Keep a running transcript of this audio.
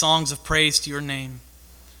songs of praise to your name.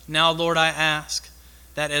 Now, Lord, I ask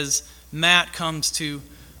that as Matt comes to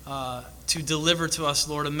deliver to us,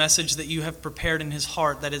 Lord, a message that you have prepared in his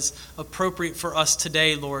heart that is appropriate for us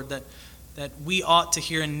today, Lord, that we ought to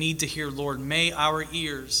hear and need to hear, Lord. May our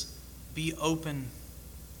ears be open.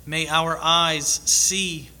 May our eyes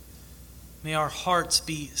see. May our hearts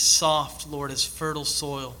be soft, Lord, as fertile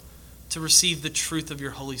soil to receive the truth of your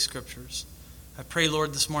holy scriptures. I pray,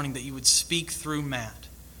 Lord, this morning that you would speak through Matt.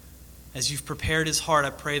 As you've prepared his heart, I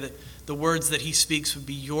pray that the words that he speaks would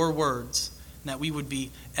be your words, and that we would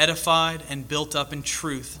be edified and built up in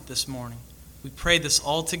truth this morning. We pray this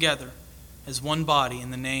all together as one body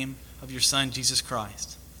in the name of your Son, Jesus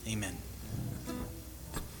Christ. Amen.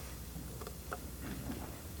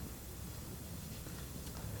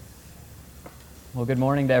 Well, good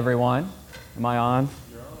morning to everyone. Am I on?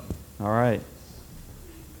 You're on. All right.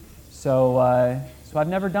 So I've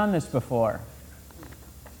never done this before.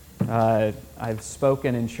 I've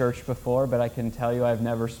spoken in church before, but I can tell you I've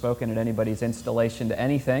never spoken at anybody's installation to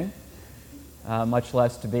anything, much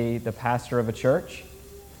less to be the pastor of a church.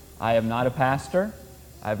 I am not a pastor.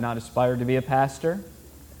 I have not aspired to be a pastor.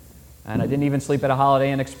 And I didn't even sleep at a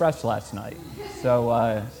Holiday Inn Express last night.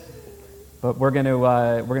 So, but we're going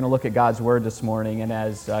to look at God's Word this morning, and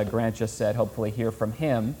as Grant just said, hopefully hear from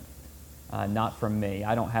Him, not from me.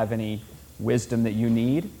 I don't have any wisdom that you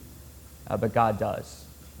need, but God does.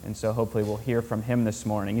 And so hopefully we'll hear from Him this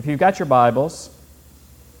morning. If you've got your Bibles,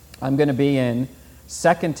 I'm going to be in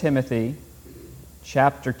 2 Timothy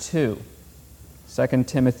chapter 2. 2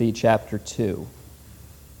 Timothy chapter 2.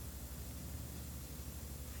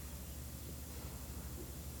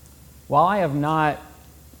 While I have not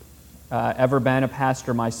ever been a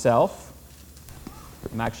pastor myself,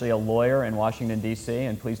 I'm actually a lawyer in Washington, D.C.,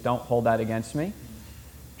 and please don't hold that against me.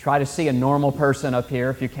 Try to see a normal person up here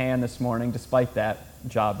if you can this morning, despite that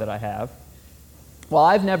job that I have. Well,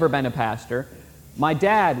 I've never been a pastor. My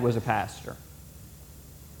dad was a pastor.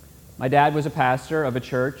 My dad was a pastor of a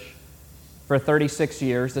church for 36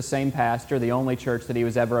 years, the same pastor, the only church that he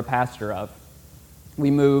was ever a pastor of. We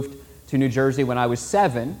moved to New Jersey when I was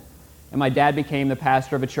 7, and my dad became the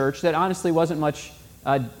pastor of a church that honestly wasn't much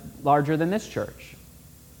larger than this church.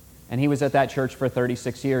 And he was at that church for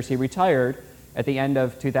 36 years. He retired at the end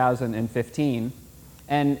of 2015.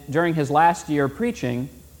 And during his last year preaching,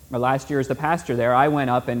 or last year as the pastor there, I went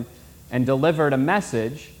up and delivered a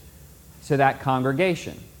message to that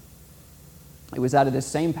congregation. It was out of this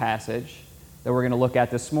same passage that we're going to look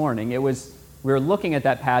at this morning. We were looking at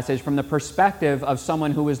that passage from the perspective of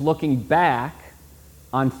someone who was looking back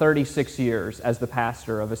on 36 years as the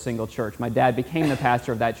pastor of a single church. My dad became the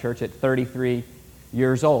pastor of that church at 33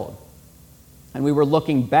 years old. And we were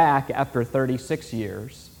looking back after 36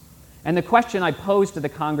 years. And the question I posed to the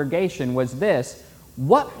congregation was this: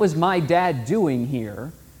 what was my dad doing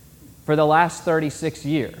here for the last 36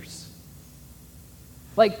 years?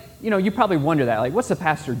 You probably wonder that. What's the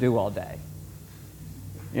pastor do all day?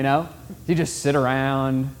 Do you just sit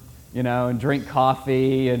around, and drink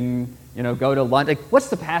coffee and, go to lunch? What's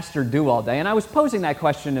the pastor do all day? And I was posing that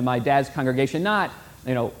question to my dad's congregation, not,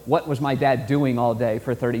 what was my dad doing all day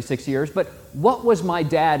for 36 years, but what was my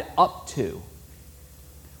dad up to?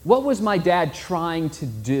 What was my dad trying to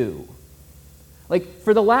do?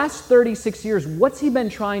 For the last 36 years, what's he been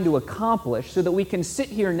trying to accomplish so that we can sit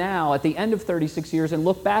here now at the end of 36 years and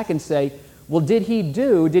look back and say, well, did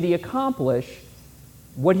he accomplish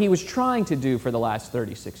what he was trying to do for the last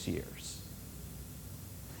 36 years?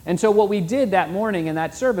 And so what we did that morning in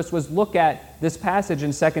that service was look at this passage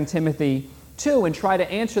in 2 Timothy 2 and try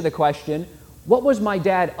to answer the question, what was my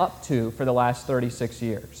dad up to for the last 36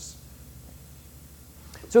 years?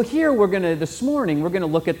 So here this morning, we're going to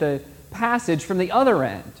look at the passage from the other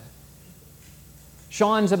end.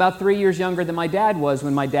 Sean's about 3 years younger than my dad was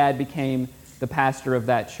when my dad became the pastor of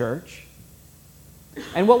that church.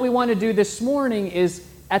 And what we want to do this morning is,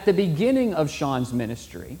 at the beginning of Sean's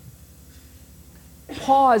ministry,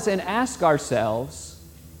 pause and ask ourselves,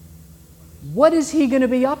 what is he going to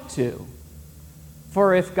be up to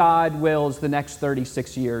for, if God wills, the next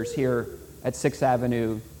 36 years here at 6th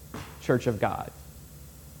Avenue Church of God?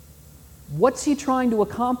 What's he trying to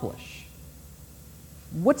accomplish?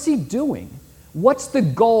 What's he doing? What's the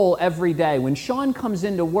goal every day? When Sean comes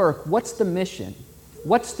into work, what's the mission?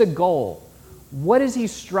 What's the goal? What is he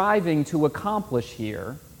striving to accomplish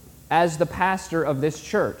here as the pastor of this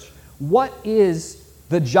church? What is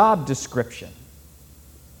the job description?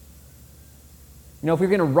 If we're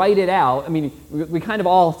going to write it out, we kind of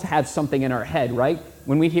all have something in our head, right?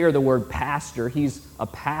 When we hear the word pastor, he's a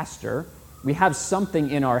pastor, we have something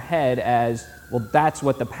in our head as, well, that's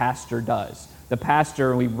what the pastor does. The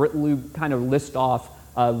pastor, we kind of list off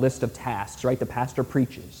a list of tasks, right? The pastor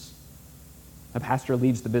preaches. The pastor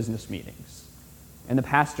leads the business meetings. And the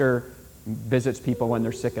pastor visits people when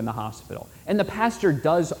they're sick in the hospital. And the pastor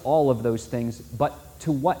does all of those things, but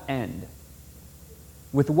to what end?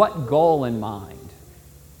 With what goal in mind?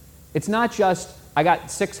 It's not just, I got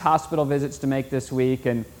 6 hospital visits to make this week,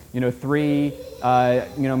 and 3,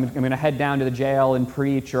 I'm going to head down to the jail and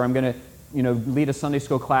preach, or I'm going to, lead a Sunday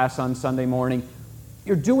school class on Sunday morning.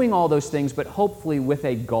 You're doing all those things, but hopefully with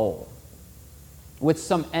a goal, with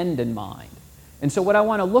some end in mind. And so what I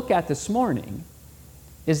want to look at this morning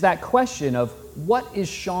is that question of what is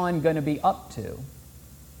Sean going to be up to?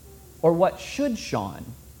 Or what should Sean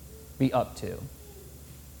be up to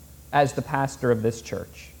as the pastor of this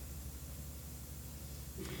church?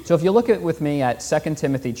 So if you look with me at 2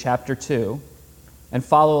 Timothy chapter 2 and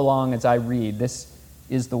follow along as I read, this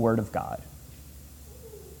is the word of God.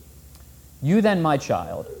 You then, my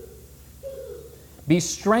child, be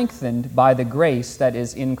strengthened by the grace that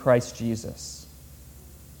is in Christ Jesus.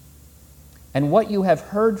 And what you have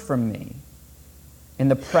heard from me in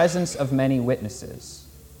the presence of many witnesses,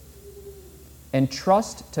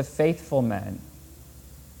 entrust to faithful men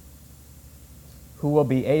who will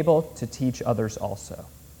be able to teach others also.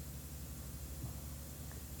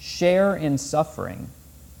 Share in suffering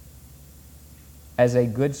as a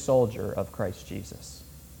good soldier of Christ Jesus.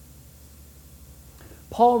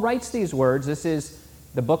 Paul writes these words. This is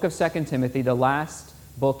the book of 2 Timothy, the last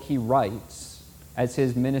book he writes as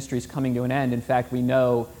his ministry is coming to an end. In fact, we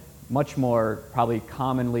know much more probably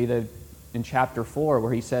commonly in chapter 4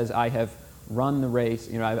 where he says, I have run the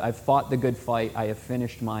race, I've fought the good fight, I have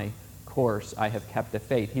finished my course, I have kept the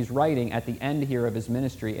faith. He's writing at the end here of his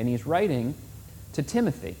ministry, and he's writing to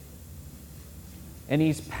Timothy. And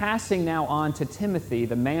he's passing now on to Timothy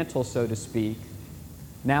the mantle, so to speak,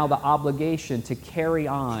 now the obligation to carry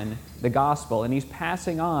on the gospel. And he's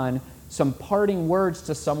passing on some parting words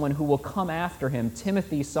to someone who will come after him.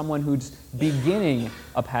 Timothy, someone who's beginning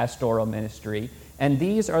a pastoral ministry. And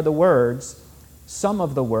these are the words, some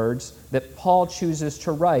of the words, that Paul chooses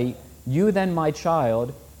to write. You then, my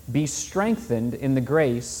child, be strengthened in the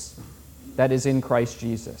grace that is in Christ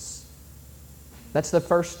Jesus. That's the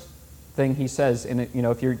first thing he says.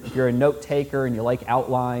 If you're a note taker and you like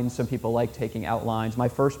outlines, some people like taking outlines. My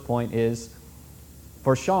first point is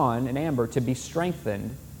for Sean and Amber to be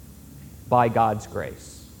strengthened by God's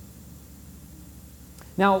grace.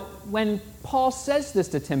 Now, when Paul says this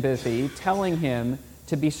to Timothy, telling him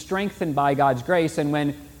to be strengthened by God's grace, and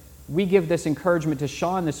when we give this encouragement to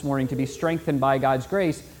Sean this morning to be strengthened by God's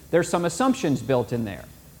grace, there's some assumptions built in there.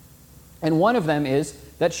 And one of them is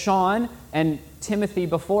that Sean and Timothy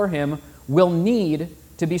before him will need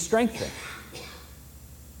to be strengthened.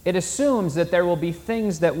 It assumes that there will be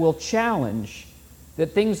things that will challenge,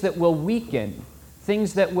 that things that will weaken,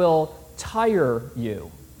 things that will tire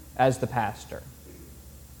you as the pastor,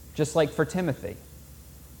 just like for Timothy.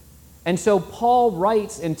 And so Paul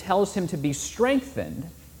writes and tells him to be strengthened,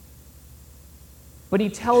 but he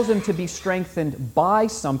tells him to be strengthened by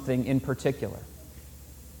something in particular.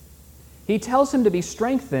 He tells him to be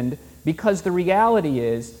strengthened because the reality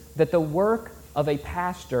is that the work of a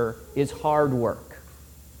pastor is hard work.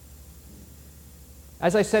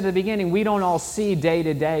 As I said at the beginning, we don't all see day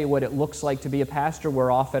to day what it looks like to be a pastor.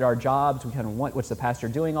 We're off at our jobs. We kind of what's the pastor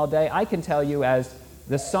doing all day? I can tell you as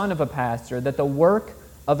the son of a pastor that the work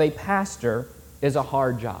of a pastor is a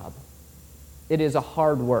hard job. It is a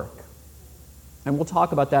hard work. And we'll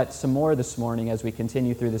talk about that some more this morning as we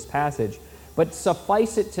continue through this passage. But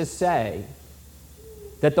suffice it to say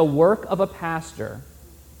that the work of a pastor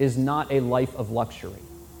is not a life of luxury.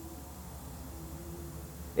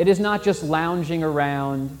 It is not just lounging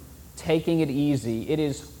around, taking it easy. It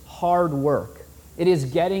is hard work. It is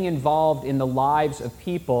getting involved in the lives of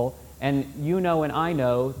people, and you know and I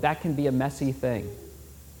know that can be a messy thing.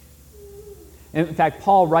 In fact,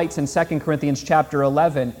 Paul writes in 2 Corinthians chapter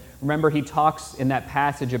 11, remember he talks in that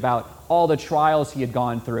passage about all the trials he had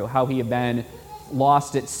gone through, how he had been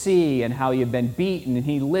lost at sea and how he had been beaten, and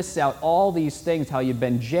he lists out all these things, how he had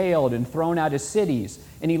been jailed and thrown out of cities,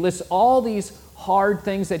 and he lists all these hard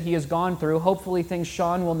things that he has gone through, hopefully things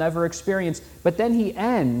Sean will never experience, but then he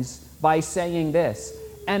ends by saying this,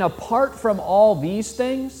 and apart from all these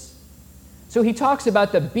things, so he talks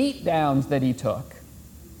about the beat downs that he took,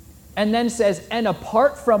 and then says, and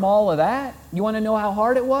apart from all of that, you want to know how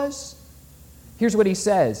hard it was? Here's what he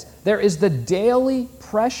says, there is the daily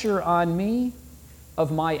pressure on me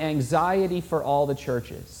of my anxiety for all the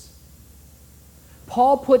churches.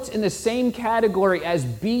 Paul puts in the same category as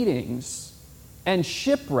beatings and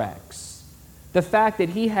shipwrecks The fact that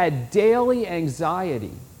he had daily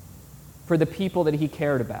anxiety for the people that he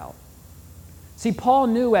cared about. See, Paul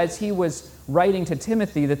knew as he was writing to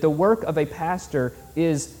Timothy that the work of a pastor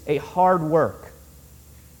is a hard work.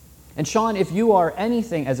 And Sean, if you are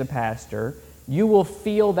anything as a pastor, you will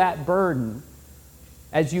feel that burden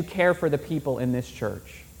as you care for the people in this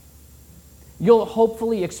church. You'll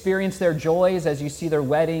hopefully experience their joys as you see their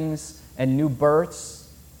weddings and new births,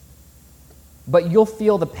 but you'll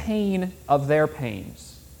feel the pain of their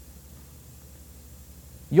pains.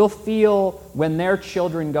 You'll feel when their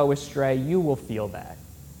children go astray, you will feel that.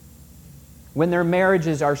 When their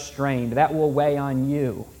marriages are strained, that will weigh on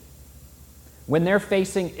you. When they're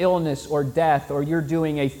facing illness or death, or you're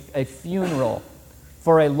doing a funeral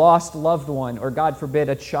for a lost loved one, or God forbid,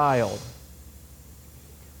 a child.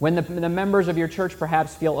 When the members of your church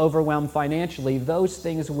perhaps feel overwhelmed financially, those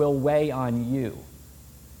things will weigh on you.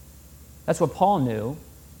 That's what Paul knew.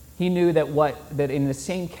 He knew that in the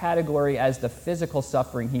same category as the physical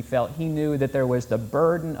suffering he felt, he knew that there was the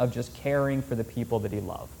burden of just caring for the people that he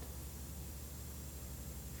loved.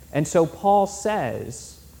 And so Paul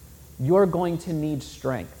says, you're going to need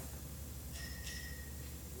strength.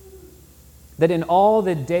 That in all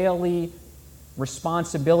the daily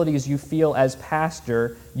responsibilities you feel as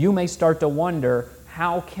pastor, you may start to wonder,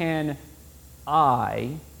 how can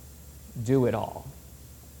I do it all?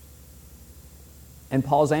 And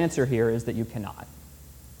Paul's answer here is that you cannot.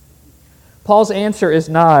 Paul's answer is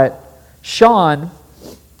not, Sean,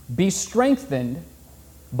 be strengthened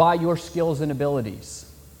by your skills and abilities.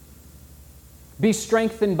 Be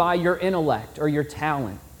strengthened by your intellect or your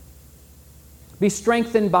talent. Be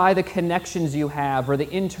strengthened by the connections you have or the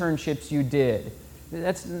internships you did.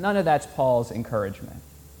 None of that's Paul's encouragement.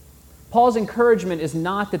 Paul's encouragement is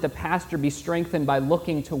not that the pastor be strengthened by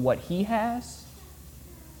looking to what he has,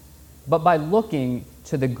 but by looking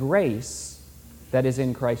to the grace that is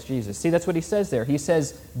in Christ Jesus. See, that's what he says there. He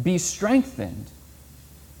says, be strengthened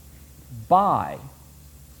by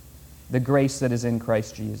the grace that is in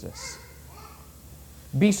Christ Jesus.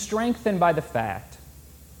 Be strengthened by the fact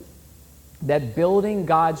that building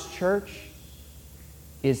God's church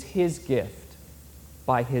is his gift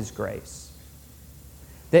by his grace.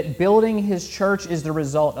 That building his church is the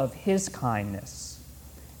result of his kindness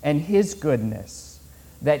and his goodness.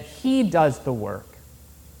 That he does the work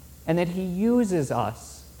and that he uses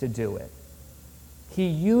us to do it. He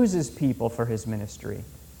uses people for his ministry,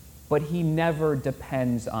 but he never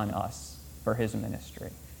depends on us for his ministry.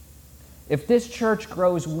 If this church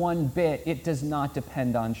grows one bit, it does not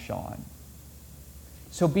depend on Sean.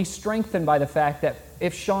 So be strengthened by the fact that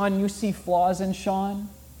if Sean, you see flaws in Sean,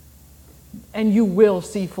 and you will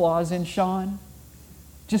see flaws in Sean,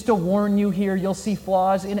 just to warn you here, you'll see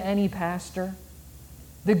flaws in any pastor.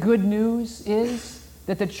 The good news is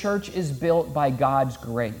that the church is built by God's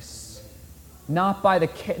grace, not by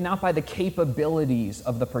the capabilities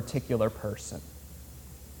of the particular person.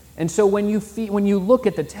 And so when you look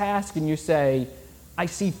at the task and you say, I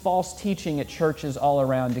see false teaching at churches all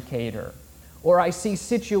around Decatur, or I see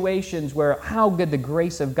situations where how could the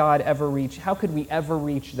grace of God ever reach, how could we ever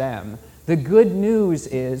reach them? The good news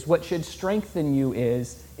is, what should strengthen you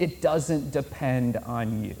is, it doesn't depend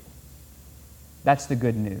on you. That's the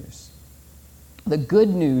good news. The good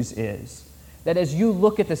news is that as you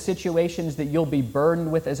look at the situations that you'll be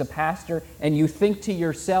burdened with as a pastor, and you think to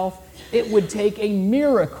yourself, it would take a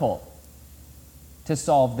miracle to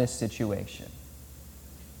solve this situation.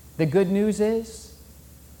 The good news is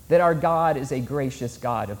that our God is a gracious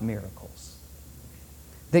God of miracles.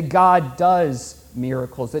 That God does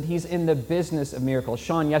miracles, that he's in the business of miracles.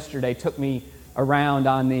 Sean yesterday took me around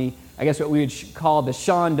on what we would call the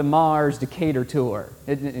Sean DeMars Decatur tour,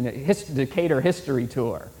 Decatur history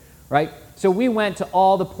tour, right? So we went to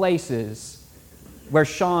all the places where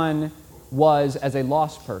Sean was as a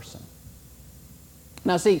lost person.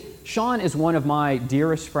 Now see, Sean is one of my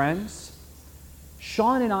dearest friends.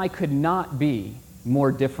 Sean and I could not be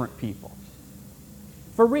more different people.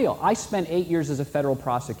 For real, I spent 8 years as a federal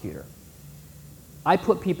prosecutor. I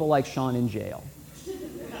put people like Sean in jail.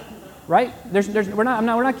 Right? We're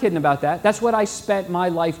not kidding about that. That's what I spent my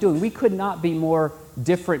life doing. We could not be more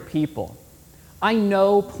different people. I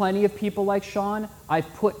know plenty of people like Sean.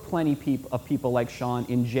 I've put plenty of people like Sean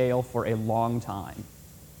in jail for a long time.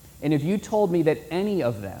 And if you told me that any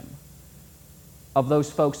of them, of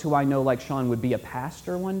those folks who I know like Sean, would be a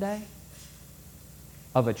pastor one day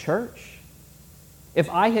of a church, if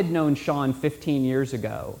I had known Sean 15 years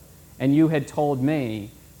ago and you had told me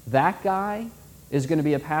that guy is going to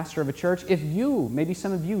be a pastor of a church, if you, maybe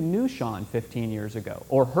some of you knew Sean 15 years ago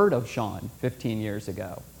or heard of Sean 15 years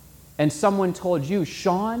ago, and someone told you,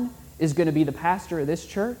 Sean is going to be the pastor of this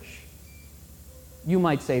church, you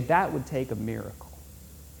might say that would take a miracle.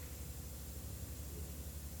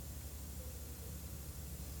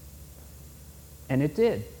 And it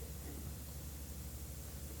did.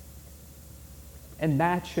 And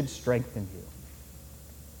that should strengthen you.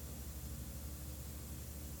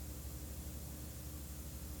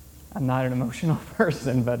 I'm not an emotional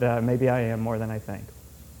person, but maybe I am more than I think.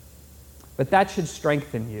 But that should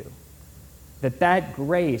strengthen you. That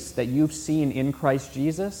grace that you've seen in Christ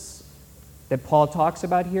Jesus, that Paul talks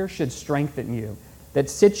about here, should strengthen you.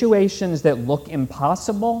 That situations that look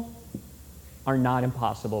impossible are not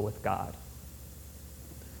impossible with God.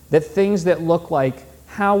 That things that look like,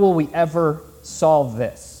 how will we ever solve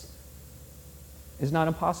this, is not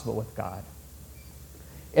impossible with God.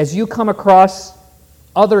 As you come across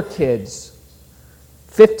other kids,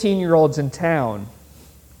 15-year-olds in town,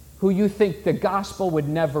 who you think the gospel would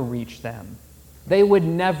never reach them, they would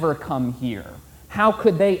never come here, how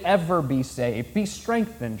could they ever be saved? Be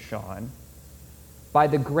strengthened, Sean, by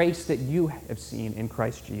the grace that you have seen in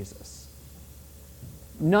Christ Jesus.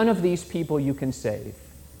 None of these people you can save,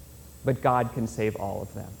 but God can save all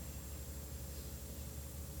of them.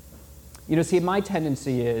 You know, see, my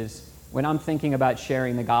tendency is, when I'm thinking about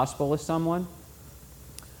sharing the gospel with someone,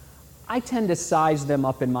 I tend to size them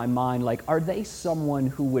up in my mind like, are they someone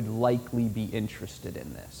who would likely be interested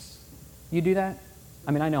in this? You do that?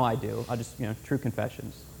 I mean, I know I do. I'll just, true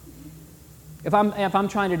confessions. If I'm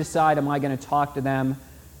trying to decide, am I going to talk to them,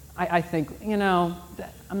 I think, I'm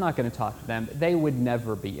not going to talk to them. They would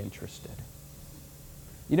never be interested.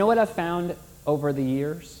 You know what I've found over the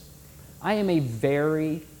years? I am a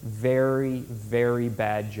very, very, very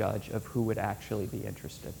bad judge of who would actually be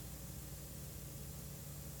interested.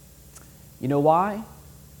 You know why?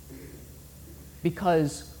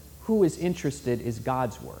 Because who is interested is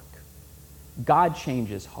God's work. God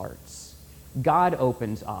changes hearts. God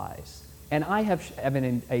opens eyes. And I have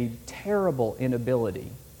a terrible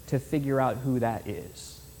inability to figure out who that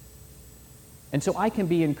is. And so I can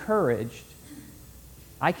be encouraged,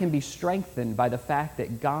 I can be strengthened by the fact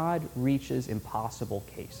that God reaches impossible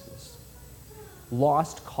cases,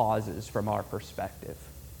 lost causes from our perspective.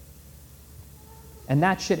 And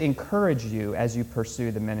that should encourage you as you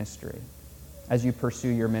pursue the ministry, as you pursue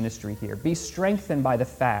your ministry here. Be strengthened by the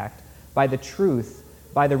fact, by the truth,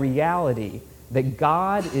 by the reality that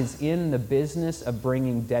God is in the business of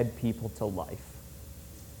bringing dead people to life.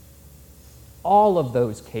 All of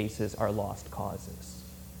those cases are lost causes.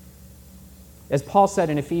 As Paul said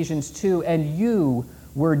in Ephesians 2, and you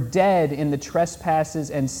were dead in the trespasses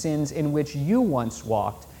and sins in which you once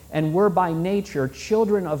walked, and were by nature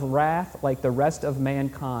children of wrath like the rest of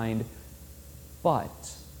mankind,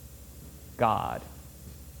 but God,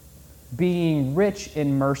 being rich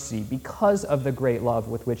in mercy because of the great love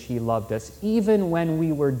with which he loved us, even when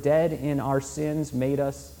we were dead in our sins, made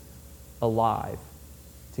us alive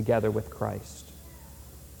together with Christ.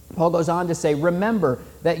 Paul goes on to say, remember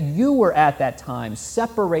that you were at that time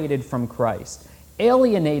separated from Christ,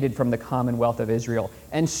 alienated from the commonwealth of Israel,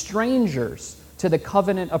 and strangers to the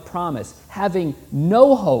covenant of promise, having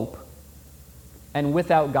no hope and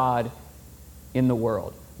without God in the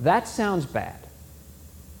world. That sounds bad,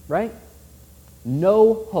 right?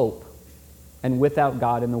 No hope and without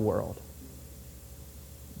God in the world.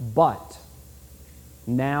 But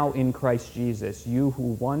now in Christ Jesus, you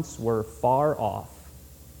who once were far off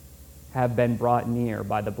have been brought near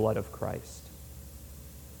by the blood of Christ.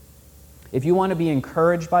 If you want to be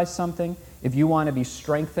encouraged by something, if you want to be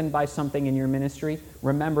strengthened by something in your ministry,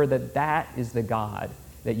 remember that that is the God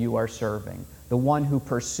that you are serving, the one who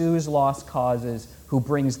pursues lost causes, who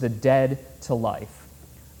brings the dead to life.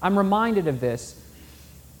 I'm reminded of this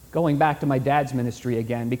going back to my dad's ministry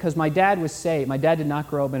again, because my dad was saved. My dad did not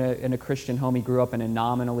grow up in a Christian home. He grew up in a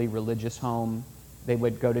nominally religious home. They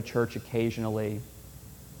would go to church occasionally.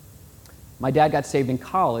 My dad got saved in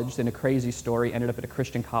college, in a crazy story, ended up at a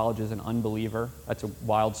Christian college as an unbeliever. That's a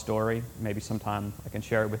wild story. Maybe sometime I can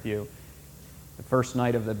share it with you. The first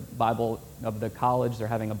night of the college, they're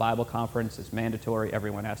having a Bible conference. It's mandatory.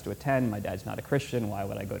 Everyone has to attend. My dad's not a Christian. Why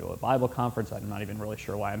would I go to a Bible conference? I'm not even really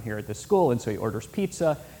sure why I'm here at this school. And so he orders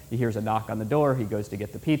pizza. He hears a knock on the door. He goes to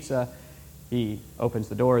get the pizza. He opens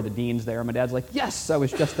the door. The dean's there. My dad's like, yes, I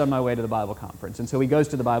was just on my way to the Bible conference. And so he goes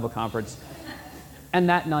to the Bible conference. And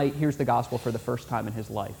that night, hears the gospel for the first time in his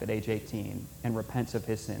life at age 18 and repents of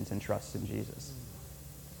his sins and trusts in Jesus.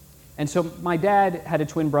 And so my dad had a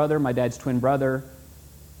twin brother. My dad's twin brother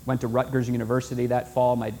went to Rutgers University that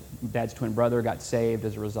fall. My dad's twin brother got saved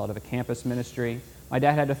as a result of a campus ministry. My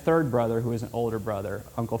dad had a third brother who was an older brother,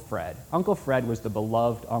 Uncle Fred. Uncle Fred was the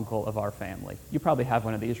beloved uncle of our family. You probably have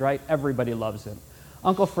one of these, right? Everybody loves him.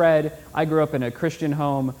 Uncle Fred, I grew up in a Christian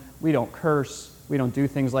home. We don't curse. We don't do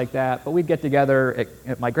things like that. But we'd get together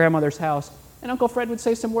at my grandmother's house, and Uncle Fred would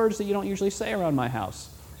say some words that you don't usually say around my house.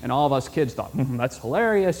 And all of us kids thought, that's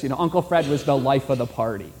hilarious. Uncle Fred was the life of the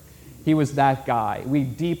party. He was that guy. We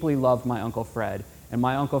deeply loved my Uncle Fred, and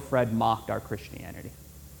my Uncle Fred mocked our Christianity.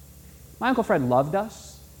 My Uncle Fred loved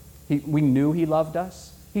us. We knew he loved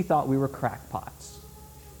us. He thought we were crackpots.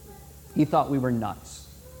 He thought we were nuts.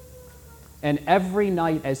 And every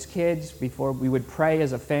night as kids, before we would pray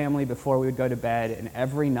as a family before we would go to bed, and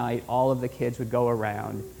every night all of the kids would go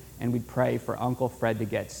around and we'd pray for Uncle Fred to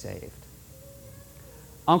get saved.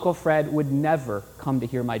 Uncle Fred would never come to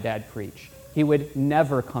hear my dad preach. He would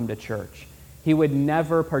never come to church. He would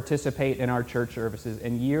never participate in our church services.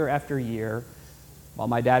 And year after year, while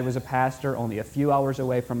my dad was a pastor, only a few hours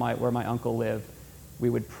away from where my uncle lived, we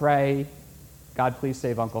would pray, God, please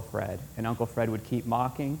save Uncle Fred. And Uncle Fred would keep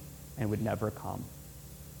mocking and would never come.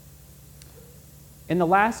 In the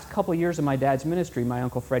last couple years of my dad's ministry, my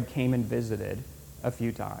Uncle Fred came and visited a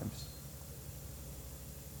few times.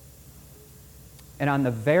 And on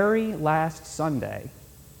the very last Sunday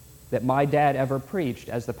that my dad ever preached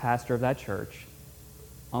as the pastor of that church,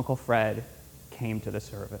 Uncle Fred came to the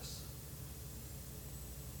service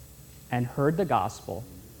and heard the gospel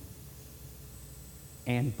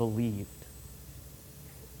and believed.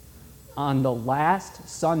 On the last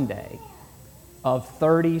Sunday of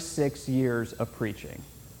 36 years of preaching.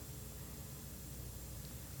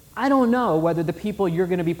 I don't know whether the people you're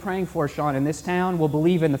going to be praying for, Sean, in this town will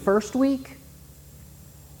believe in the first week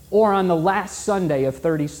or on the last Sunday of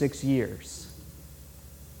 36 years.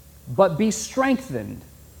 But be strengthened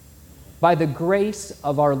by the grace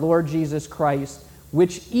of our Lord Jesus Christ,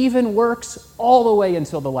 which even works all the way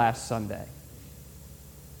until the last Sunday.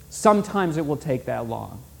 Sometimes it will take that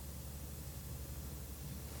long.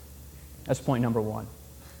 That's point number one.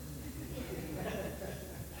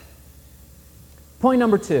 Point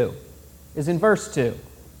number two is in verse 2.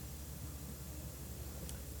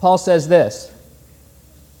 Paul says this,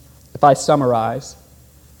 if I summarize,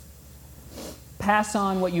 pass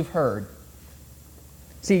on what you've heard.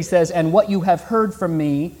 See, he says, and what you have heard from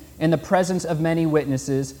me in the presence of many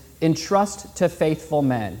witnesses, entrust to faithful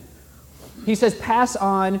men. He says, pass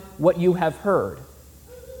on what you have heard.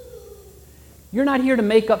 You're not here to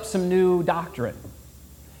make up some new doctrine.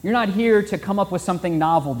 You're not here to come up with something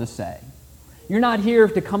novel to say. You're not here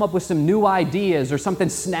to come up with some new ideas or something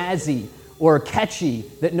snazzy or catchy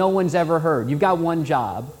that no one's ever heard. You've got one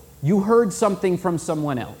job. You heard something from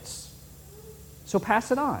someone else. So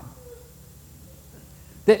pass it on.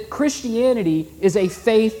 That Christianity is a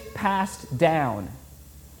faith passed down.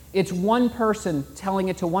 It's one person telling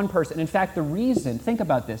it to one person. In fact, the reason, think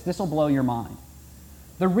about this, this will blow your mind.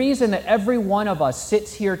 The reason that every one of us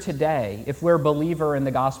sits here today, if we're a believer in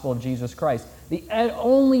the gospel of Jesus Christ, the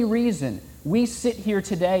only reason we sit here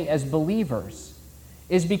today as believers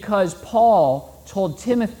is because Paul told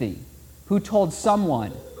Timothy, who told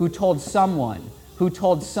someone, who told someone, who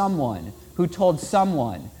told someone, who told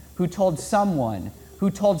someone, who told someone, who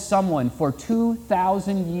told someone for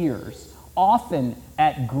 2,000 years, often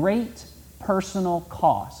at great personal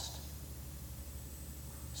cost,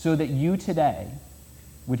 so that you today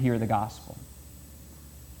would hear the gospel.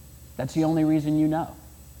 That's the only reason you know.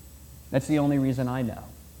 That's the only reason I know.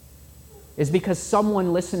 Is because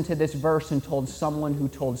someone listened to this verse and told someone who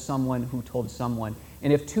told someone who told someone.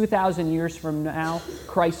 And if 2,000 years from now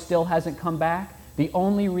Christ still hasn't come back, the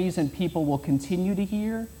only reason people will continue to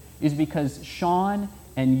hear is because Sean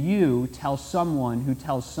and you tell someone who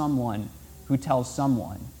tells someone who tells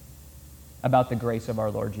someone about the grace of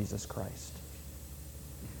our Lord Jesus Christ.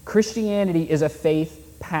 Christianity is a faith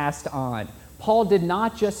passed on. Paul did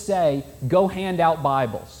not just say, go hand out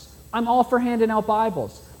Bibles. I'm all for handing out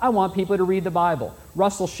Bibles. I want people to read the Bible.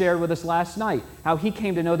 Russell shared with us last night how he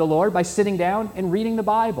came to know the Lord by sitting down and reading the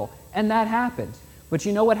Bible. And that happens. But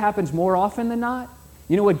you know what happens more often than not?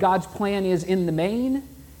 You know what God's plan is in the main,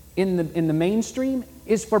 in the mainstream,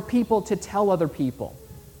 is for people to tell other people.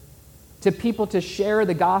 To people to share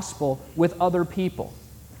the gospel with other people.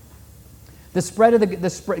 The spread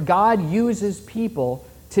of God uses people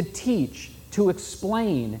to teach, to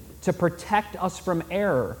explain, to protect us from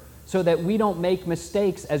error, so that we don't make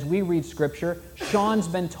mistakes as we read Scripture. Sean's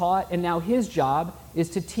been taught, and now his job is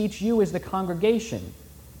to teach you as the congregation,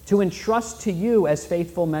 to entrust to you as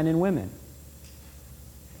faithful men and women.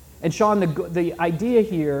 And Sean, the idea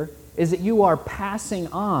here is that you are passing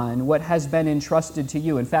on what has been entrusted to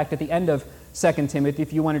you. In fact, at the end of 2 Timothy.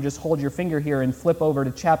 If you want to just hold your finger here and flip over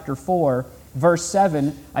to chapter 4, verse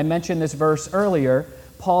 7, I mentioned this verse earlier.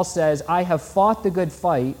 Paul says, I have fought the good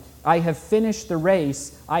fight, I have finished the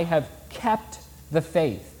race, I have kept the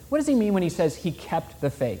faith. What does he mean when he says he kept the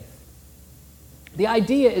faith? The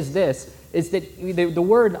idea is this, is that the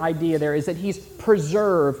word idea there is that he's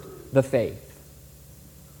preserved the faith.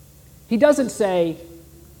 He doesn't say,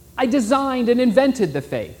 I designed and invented the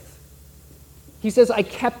faith. He says, I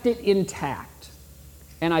kept it intact,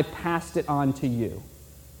 and I passed it on to you.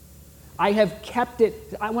 I have kept it.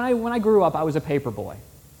 When I grew up, I was a paper boy.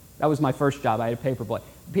 That was my first job. I had a paper boy.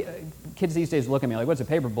 Kids these days look at me like, what's a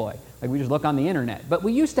paper boy? Like, we just look on the internet. But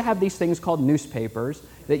we used to have these things called newspapers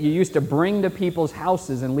that you used to bring to people's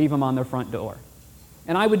houses and leave them on their front door.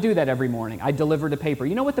 And I would do that every morning. I delivered a paper.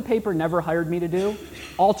 You know what the paper never hired me to do?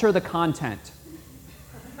 Alter the content.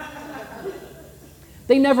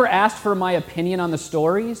 They never asked for my opinion on the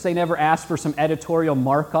stories. They never asked for some editorial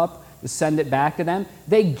markup to send it back to them.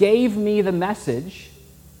 They gave me the message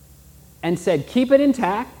and said, keep it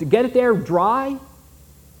intact, get it there dry,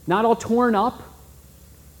 not all torn up,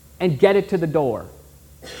 and get it to the door.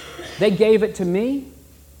 They gave it to me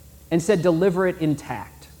and said, deliver it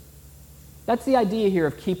intact. That's the idea here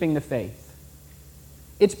of keeping the faith.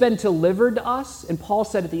 It's been delivered to us, and Paul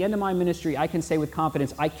said, at the end of my ministry, I can say with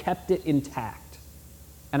confidence, I kept it intact,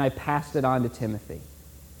 and I passed it on to Timothy.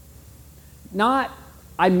 Not,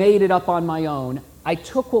 I made it up on my own. I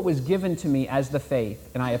took what was given to me as the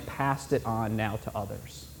faith, and I have passed it on now to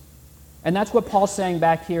others. And that's what Paul's saying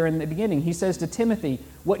back here in the beginning. He says to Timothy,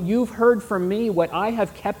 what you've heard from me, what I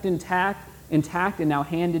have kept intact and now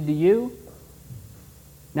handed to you,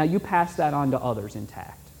 now you pass that on to others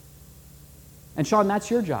intact. And Sean,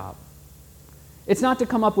 that's your job. It's not to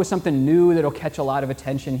come up with something new that'll catch a lot of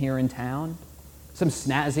attention here in town, some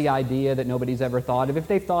snazzy idea that nobody's ever thought of. If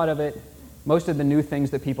they've thought of it, most of the new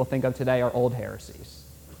things that people think of today are old heresies.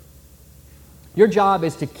 Your job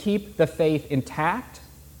is to keep the faith intact,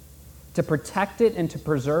 to protect it and to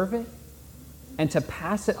preserve it, and to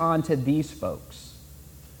pass it on to these folks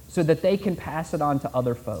so that they can pass it on to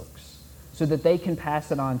other folks, so that they can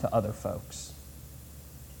pass it on to other folks.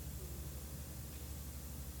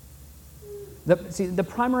 The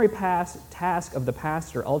primary task of the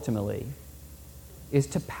pastor ultimately is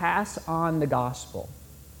to pass on the gospel,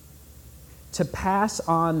 to pass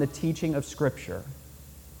on the teaching of Scripture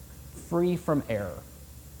free from error.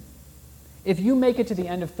 If you make it to the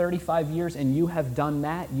end of 35 years and you have done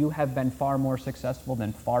that, you have been far more successful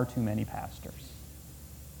than far too many pastors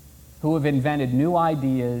who have invented new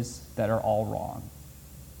ideas that are all wrong.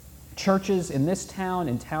 Churches in this town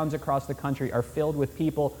and towns across the country are filled with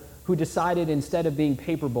people who decided instead of being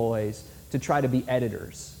paper boys to try to be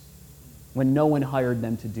editors when no one hired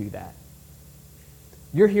them to do that.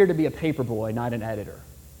 You're here to be a paper boy, not an editor,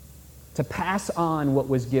 to pass on what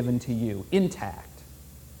was given to you intact.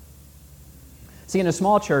 See, in a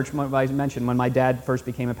small church, I mentioned when my dad first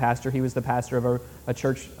became a pastor, he was the pastor of a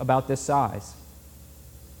church about this size.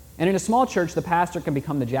 And in a small church, the pastor can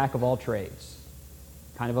become the jack of all trades,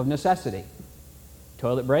 kind of necessity.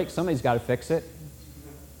 Toilet breaks, somebody's got to fix it.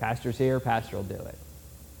 Pastor's here, pastor will do it.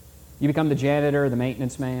 You become the janitor, the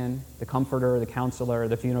maintenance man, the comforter, the counselor,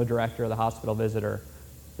 the funeral director, the hospital visitor,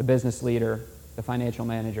 the business leader, the financial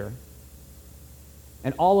manager.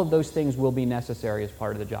 And all of those things will be necessary as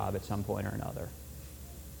part of the job at some point or another.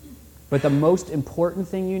 But the most important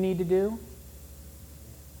thing you need to do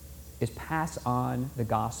is pass on the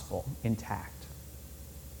gospel intact.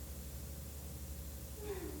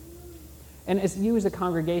 And as you as a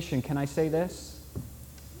congregation, can I say this?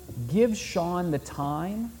 Give Sean the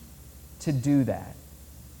time to do that.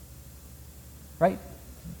 Right?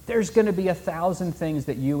 There's going to be 1,000 things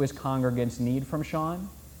that you as congregants need from Sean,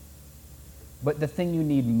 but the thing you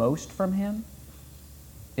need most from him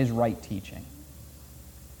is right teaching.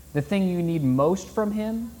 The thing you need most from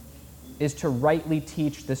him is to rightly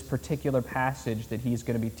teach this particular passage that he's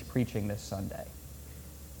going to be preaching this Sunday.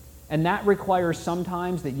 And that requires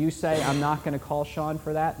sometimes that you say, I'm not going to call Sean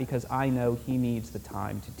for that because I know he needs the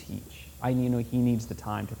time to teach. I know he needs the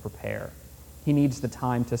time to prepare. He needs the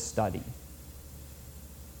time to study.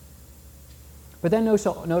 But then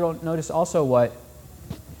notice also what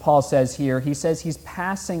Paul says here. He says he's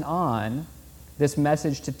passing on this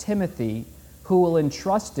message to Timothy, who will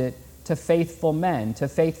entrust it to faithful men, to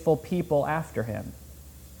faithful people after him.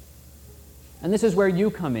 And this is where you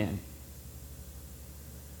come in.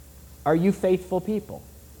 Are you faithful people?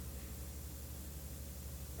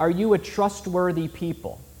 Are you a trustworthy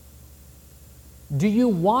people? Do you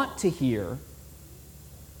want to hear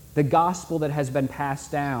the gospel that has been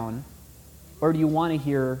passed down Or do you want to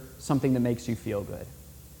hear something that makes you feel good?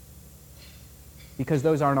 Because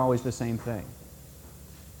those aren't always the same thing.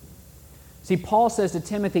 See, Paul says to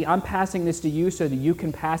Timothy, I'm passing this to you so that you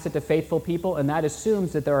can pass it to faithful people, and that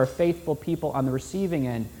assumes that there are faithful people on the receiving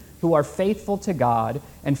end who are faithful to God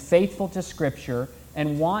and faithful to Scripture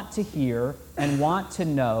and want to hear and want to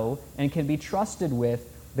know and can be trusted with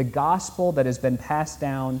the gospel that has been passed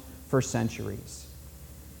down for centuries.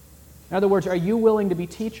 In other words, are you willing to be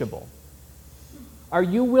teachable? Are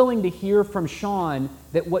you willing to hear from Sean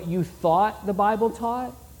that what you thought the Bible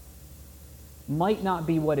taught might not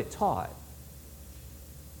be what it taught?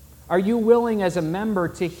 Are you willing as a member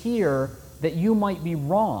to hear that you might be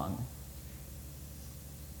wrong?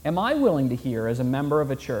 Am I willing to hear as a member of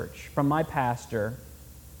a church from my pastor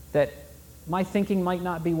that my thinking might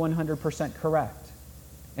not be 100% correct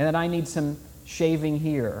and that I need some shaving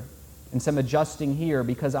here and some adjusting here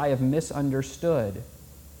because I have misunderstood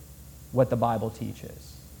what the Bible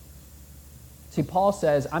teaches? See, Paul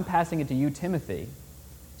says, I'm passing it to you, Timothy,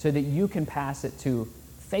 so that you can pass it to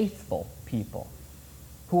faithful people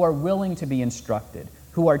who are willing to be instructed,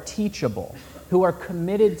 who are teachable, who are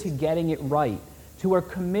committed to getting it right, who are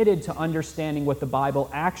committed to understanding what the Bible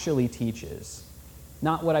actually teaches,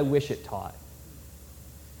 not what I wish it taught.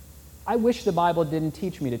 I wish the Bible didn't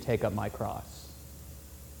teach me to take up my cross.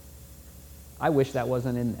 I wish that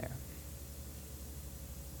wasn't in there.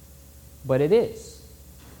 But it is.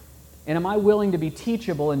 And am I willing to be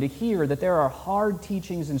teachable and to hear that there are hard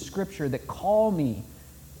teachings in Scripture that call me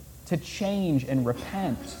to change and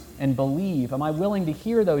repent and believe? Am I willing to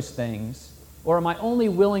hear those things? Or am I only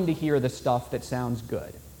willing to hear the stuff that sounds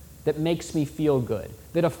good, that makes me feel good,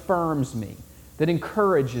 that affirms me, that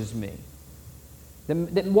encourages me,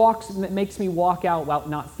 that makes me walk out without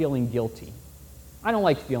not feeling guilty? I don't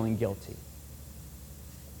like feeling guilty.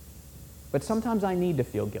 But sometimes I need to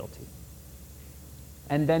feel guilty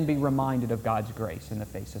and then be reminded of God's grace in the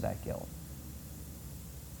face of that guilt.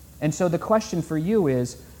 And so the question for you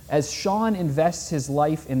is, as Sean invests his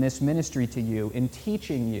life in this ministry to you, in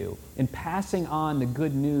teaching you, in passing on the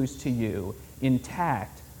good news to you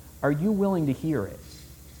intact, are you willing to hear it?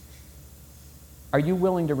 Are you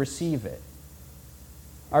willing to receive it?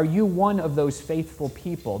 Are you one of those faithful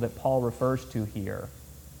people that Paul refers to here,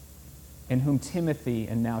 in whom Timothy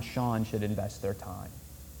and now Sean should invest their time?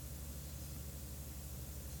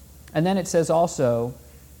 And then it says also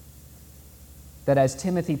that as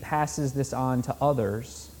Timothy passes this on to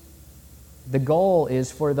others, the goal is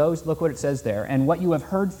for those, look what it says there, and what you have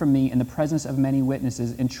heard from me in the presence of many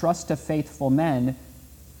witnesses, entrust to faithful men.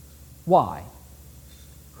 Why?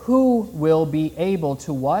 Who will be able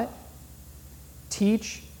to what?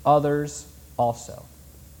 Teach others also.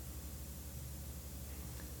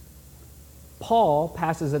 Paul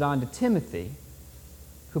passes it on to Timothy,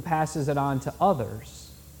 who passes it on to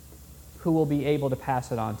others, who will be able to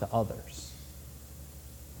pass it on to others.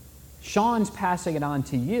 Sean's passing it on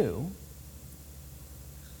to you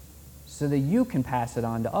so that you can pass it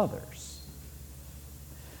on to others.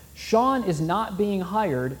 Sean is not being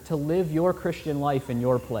hired to live your Christian life in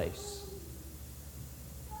your place.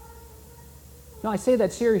 No, I say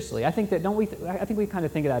that seriously. I think we kind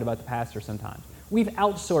of think of that about the pastor sometimes. We've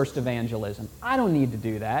outsourced evangelism. I don't need to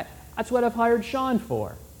do that. That's what I've hired Sean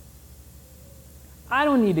for. I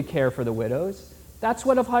don't need to care for the widows. That's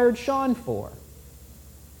what I've hired Sean for.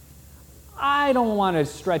 I don't want to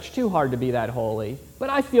stretch too hard to be that holy, but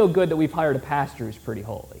I feel good that we've hired a pastor who's pretty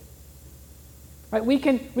holy. Right? We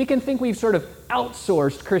can think we've sort of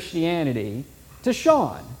outsourced Christianity to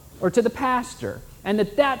Sean or to the pastor, and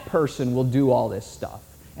that person will do all this stuff.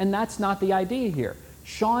 And that's not the idea here.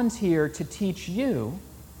 Sean's here to teach you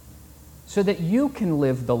so that you can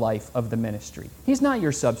live the life of the ministry. He's not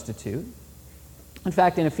your substitute. In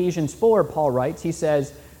fact, in Ephesians 4, Paul writes, he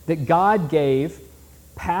says that God gave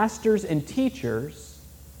pastors and teachers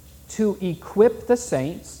to equip the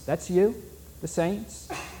saints, that's you, the saints,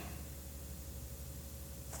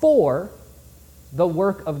 for the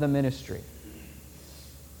work of the ministry.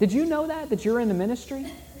 Did you know that you're in the ministry?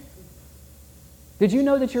 Did you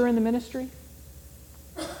know that you're in the ministry?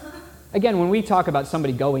 Again, when we talk about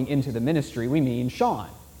somebody going into the ministry, we mean Sean,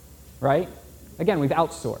 right? Again, we've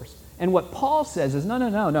outsourced. And what Paul says is,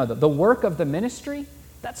 no. The work of the ministry,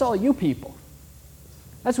 that's all you people.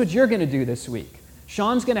 That's what you're going to do this week.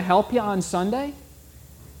 Sean's going to help you on Sunday,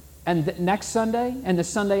 and next Sunday, and the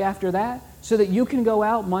Sunday after that, so that you can go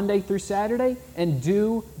out Monday through Saturday and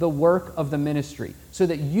do the work of the ministry, so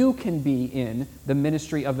that you can be in the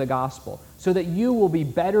ministry of the gospel, so that you will be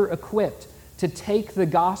better equipped to take the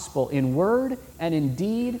gospel in word and in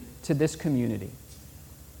deed to this community.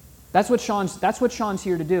 That's what Sean's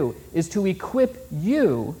here to do, is to equip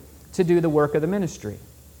you to do the work of the ministry.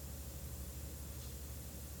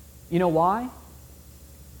 You know why?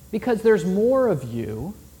 Because there's more of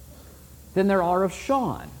you than there are of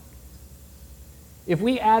Sean. If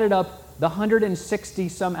we added up the 160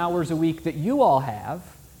 some hours a week that you all have,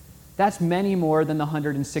 that's many more than the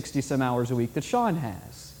 160 some hours a week that Sean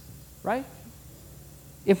has, right?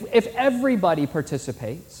 If everybody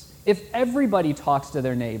participates, if everybody talks to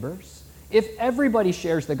their neighbors, if everybody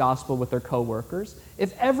shares the gospel with their coworkers,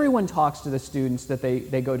 if everyone talks to the students that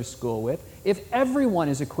they go to school with, if everyone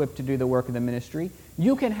is equipped to do the work of the ministry,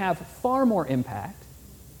 you can have far more impact,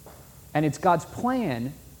 and it's God's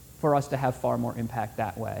plan for us to have far more impact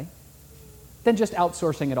that way than just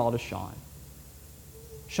outsourcing it all to Sean.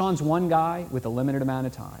 Sean's one guy with a limited amount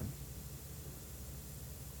of time.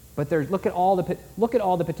 But look at all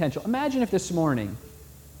the potential. Imagine if this morning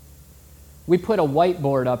we put a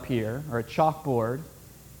whiteboard up here, or a chalkboard,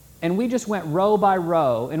 and we just went row by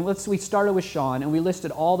row, and we started with Sean, and we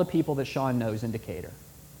listed all the people that Sean knows in Decatur.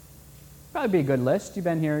 Probably be a good list. You've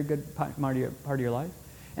been here a good part of your life.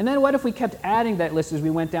 And then what if we kept adding that list as we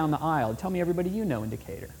went down the aisle? Tell me everybody you know in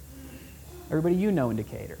Decatur. Everybody you know in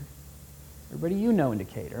Decatur. Everybody you know in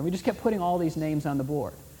Decatur. And we just kept putting all these names on the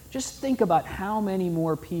board. Just think about how many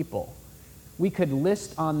more people we could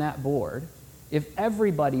list on that board if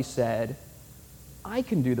everybody said, I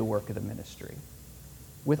can do the work of the ministry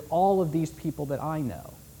with all of these people that I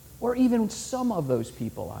know, or even some of those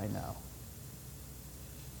people I know.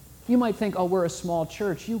 You might think, oh, we're a small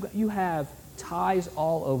church. You have ties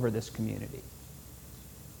all over this community.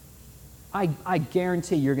 I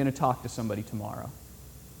guarantee you're going to talk to somebody tomorrow.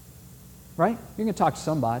 Right? You're going to talk to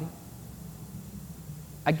somebody.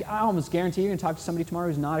 I almost guarantee you're going to talk to somebody tomorrow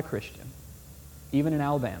who's not a Christian, even in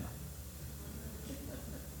Alabama.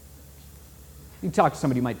 You can talk to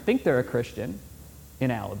somebody who might think they're a Christian in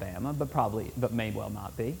Alabama, but may well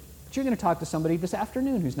not be. But you're going to talk to somebody this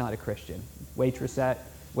afternoon who's not a Christian.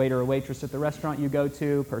 Waiter or waitress at the restaurant you go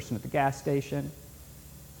to, person at the gas station.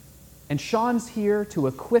 And Sean's here to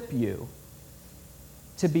equip you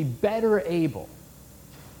to be better able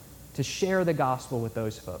to share the gospel with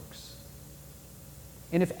those folks.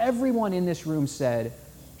 And if everyone in this room said,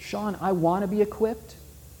 Sean, I want to be equipped,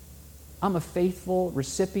 I'm a faithful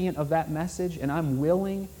recipient of that message, and I'm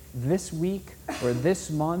willing this week or this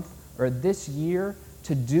month or this year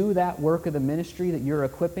to do that work of the ministry that you're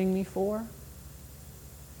equipping me for,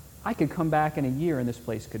 I could come back in a year and this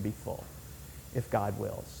place could be full, if God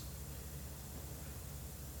wills.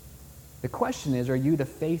 The question is, are you the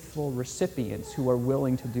faithful recipients who are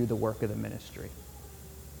willing to do the work of the ministry?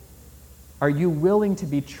 Are you willing to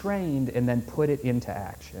be trained and then put it into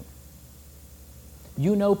action?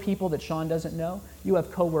 You know people that Sean doesn't know. You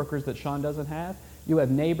have coworkers that Sean doesn't have. You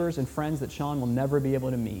have neighbors and friends that Sean will never be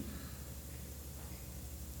able to meet.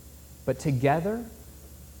 But together,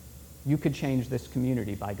 you could change this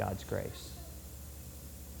community by God's grace.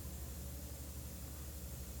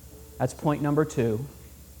 That's point number 2.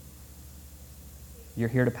 You're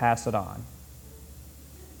here to pass it on.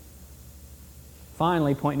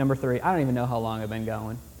 Finally, point number 3. I don't even know how long I've been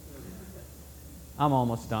going. I'm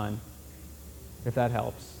almost done, if that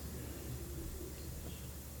helps.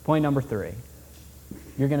 Point number 3.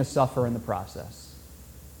 You're going to suffer in the process.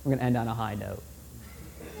 We're going to end on a high note.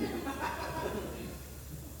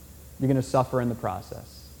 You're going to suffer in the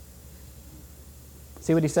process.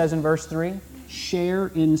 See what he says in verse 3? Share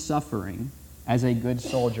in suffering as a good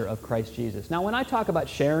soldier of Christ Jesus. Now, when I talk about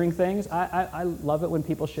sharing things, I love it when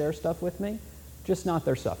people share stuff with me, just not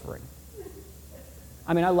their suffering.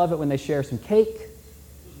 I mean, I love it when they share some cake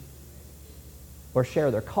or share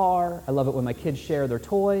their car. I love it when my kids share their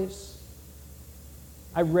toys.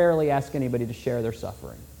 I rarely ask anybody to share their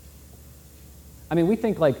suffering. I mean, we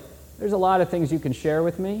think like, there's a lot of things you can share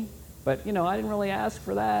with me, but, I didn't really ask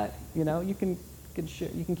for that. You can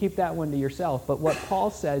keep that one to yourself. But what Paul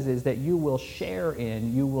says is that you will share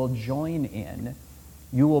in, you will join in,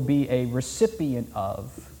 you will be a recipient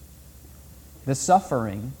of the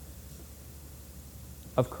suffering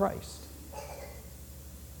of Christ.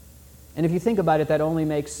 And if you think about it, that only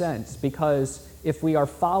makes sense, because if we are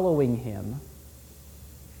following him,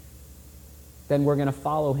 then we're going to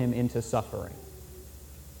follow him into suffering.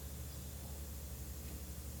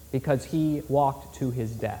 Because he walked to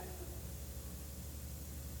his death.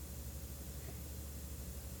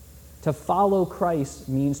 To follow Christ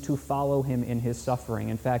means to follow him in his suffering.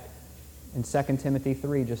 In fact, in 2 Timothy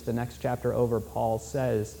 3, just the next chapter over, Paul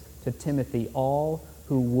says to Timothy, all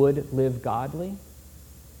who would live godly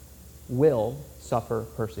will suffer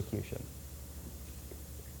persecution.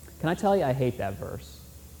 Can I tell you, I hate that verse.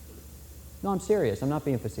 No, I'm serious. I'm not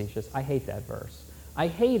being facetious. I hate that verse. I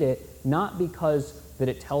hate it not because that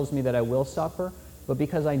it tells me that I will suffer, but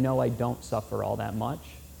because I know I don't suffer all that much,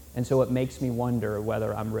 and so it makes me wonder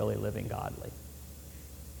whether I'm really living godly.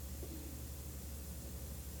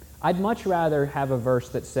 I'd much rather have a verse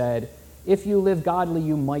that said, if you live godly,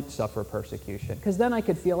 you might suffer persecution. Because then I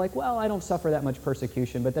could feel like, well, I don't suffer that much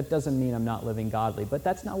persecution, but that doesn't mean I'm not living godly. But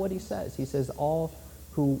that's not what he says. He says all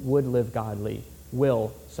who would live godly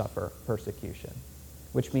will suffer persecution,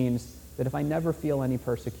 which means that if I never feel any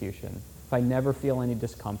persecution, if I never feel any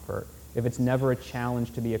discomfort, if it's never a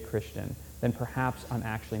challenge to be a Christian, then perhaps I'm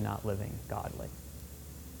actually not living godly.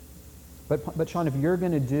 But Sean, if you're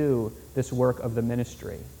going to do this work of the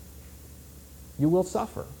ministry, you will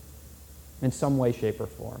suffer in some way, shape, or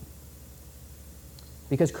form.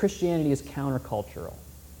 Because Christianity is countercultural.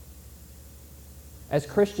 As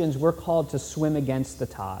Christians, we're called to swim against the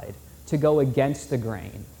tide, to go against the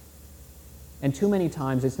grain. And too many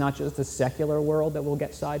times, it's not just the secular world that we'll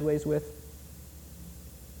get sideways with.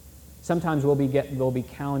 Sometimes we'll be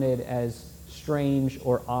counted as strange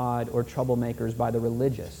or odd or troublemakers by the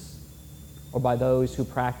religious or by those who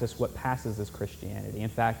practice what passes as Christianity. In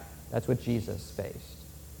fact, that's what Jesus faced.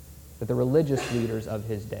 But the religious leaders of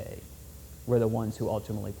his day were the ones who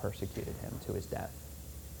ultimately persecuted him to his death.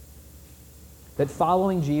 That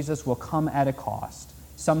following Jesus will come at a cost.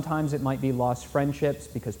 Sometimes it might be lost friendships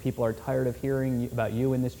because people are tired of hearing about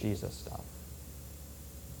you and this Jesus stuff.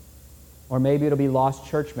 Or maybe it'll be lost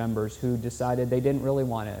church members who decided they didn't really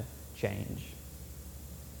want to change.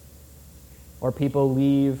 Or people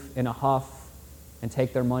leave in a huff and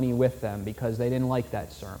take their money with them because they didn't like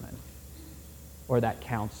that sermon, or that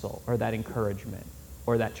counsel, or that encouragement,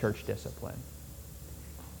 or that church discipline.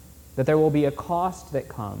 That there will be a cost that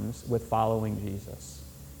comes with following Jesus.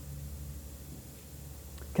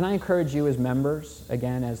 Can I encourage you as members,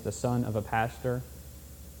 again, as the son of a pastor,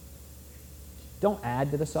 don't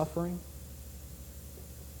add to the suffering.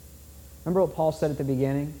 Remember what Paul said at the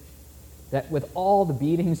beginning? That with all the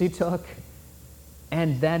beatings he took,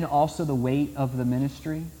 and then also the weight of the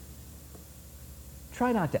ministry,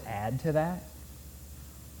 try not to add to that.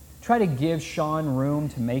 Try to give Sean room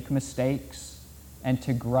to make mistakes and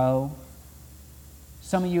to grow.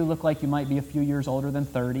 Some of you look like you might be a few years older than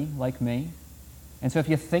 30, like me. And so if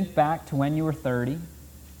you think back to when you were 30,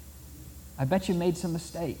 I bet you made some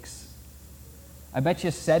mistakes. I bet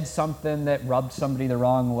you said something that rubbed somebody the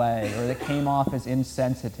wrong way, or that came off as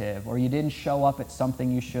insensitive, or you didn't show up at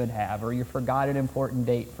something you should have, or you forgot an important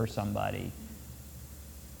date for somebody.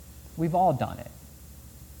 We've all done it.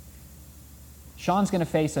 Sean's going to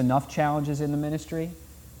face enough challenges in the ministry.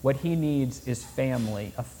 What he needs is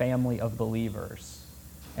family, a family of believers.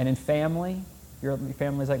 And in family, your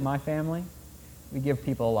family's like my family, we give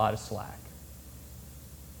people a lot of slack.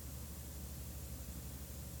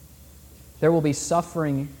 There will be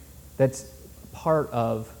suffering that's part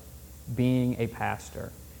of being a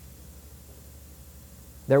pastor.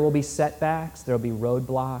 There will be setbacks, there will be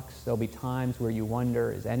roadblocks, there will be times where you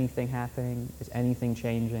wonder, is anything happening? Is anything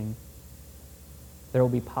changing? There will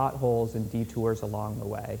be potholes and detours along the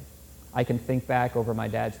way. I can think back over my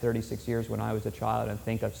dad's 36 years when I was a child and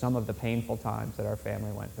think of some of the painful times that our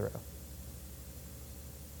family went through.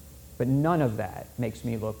 But none of that makes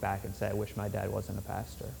me look back and say, I wish my dad wasn't a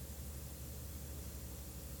pastor.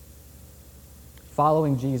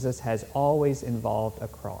 Following Jesus has always involved a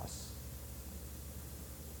cross.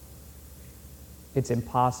 It's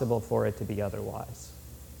impossible for it to be otherwise.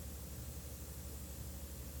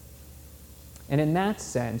 And in that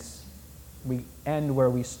sense, we end where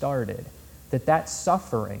we started, that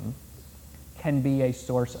suffering can be a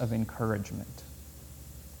source of encouragement.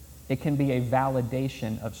 It can be a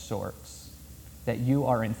validation of sorts that you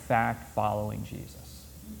are in fact following Jesus.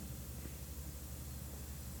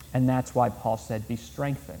 And that's why Paul said, be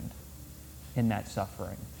strengthened in that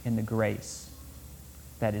suffering, in the grace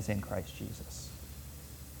that is in Christ Jesus.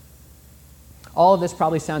 All of this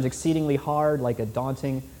probably sounds exceedingly hard, like a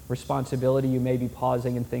daunting responsibility. You may be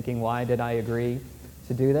pausing and thinking, why did I agree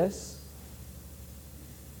to do this?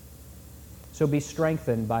 So be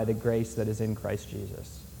strengthened by the grace that is in Christ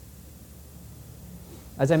Jesus.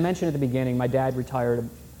 As I mentioned at the beginning, my dad retired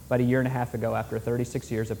about a year and a half ago after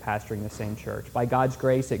 36 years of pastoring the same church. By God's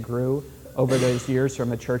grace, it grew over those years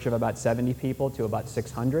from a church of about 70 people to about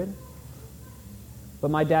 600.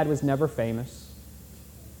 But my dad was never famous.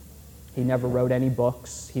 He never wrote any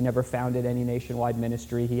books. He never founded any nationwide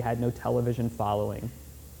ministry. He had no television following.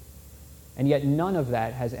 And yet none of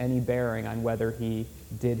that has any bearing on whether he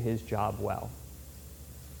did his job well.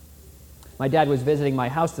 My dad was visiting my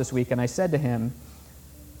house this week, and I said to him,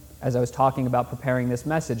 as I was talking about preparing this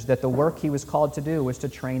message, that the work he was called to do was to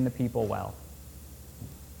train the people well.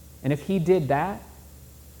 And if he did that,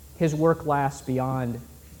 his work lasts beyond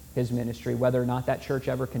his ministry, whether or not that church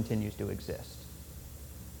ever continues to exist.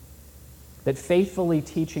 That faithfully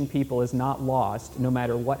teaching people is not lost no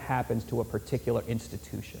matter what happens to a particular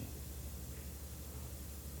institution.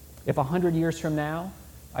 If 100 years from now,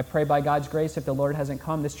 I pray by God's grace, if the Lord hasn't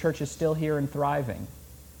come, this church is still here and thriving.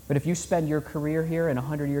 But if you spend your career here and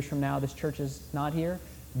 100 years from now this church is not here,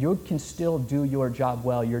 you can still do your job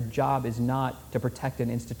well. Your job is not to protect an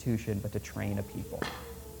institution, but to train a people.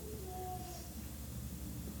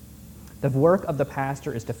 The work of the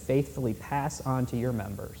pastor is to faithfully pass on to your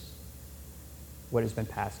members what has been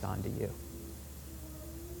passed on to you.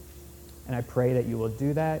 And I pray that you will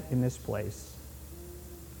do that in this place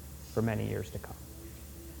for many years to come.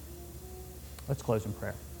 Let's close in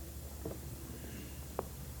prayer.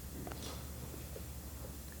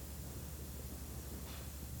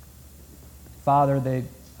 Father, the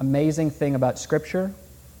amazing thing about Scripture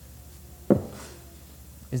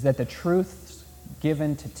is that the truths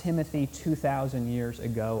given to Timothy 2,000 years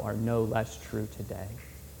ago are no less true today.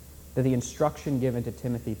 That the instruction given to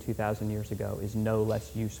Timothy 2,000 years ago is no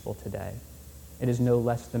less useful today. It is no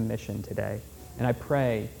less the mission today. And I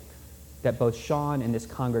pray that both Sean and this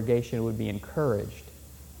congregation would be encouraged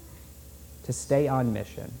to stay on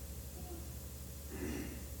mission,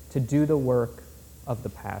 to do the work of the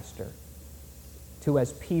pastor, to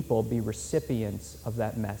as people be recipients of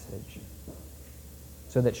that message,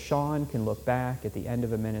 so that Sean can look back at the end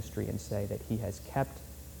of a ministry and say that he has kept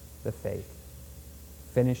the faith,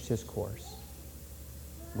 finished his course,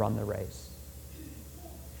 run the race.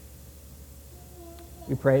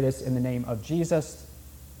 We pray this in the name of Jesus,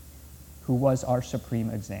 who was our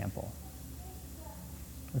supreme example.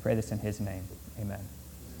 We pray this in his name. Amen.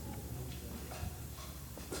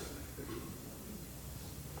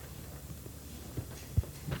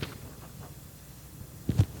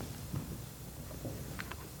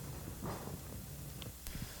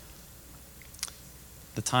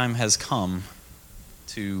 The time has come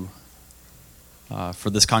for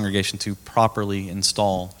this congregation to properly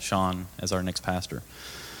install Sean as our next pastor.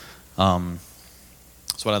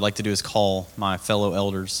 So what I'd like to do is call my fellow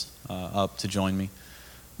elders up to join me.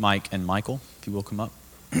 Mike and Michael, if you will come up.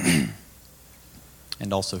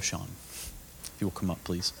 And also Sean, if you will come up,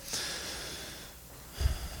 please.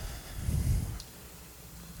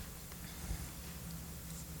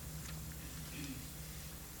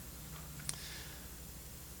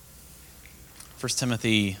 First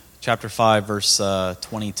Timothy chapter 5, verse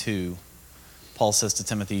 22, Paul says to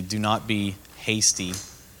Timothy, "Do not be hasty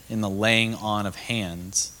in the laying on of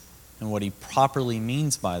hands." And what he properly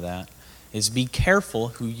means by that is be careful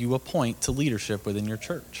who you appoint to leadership within your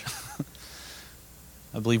church.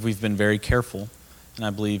 I believe we've been very careful, and I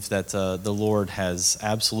believe that the Lord has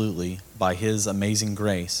absolutely, by his amazing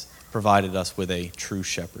grace, provided us with a true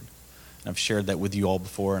shepherd. And I've shared that with you all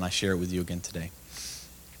before, and I share it with you again today.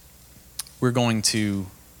 We're going to,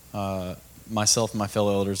 myself and my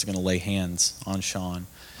fellow elders are going to lay hands on Sean,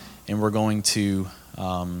 and we're going to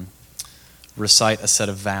recite a set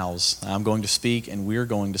of vows. I'm going to speak, and we're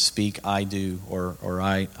going to speak I do, or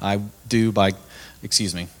I do by,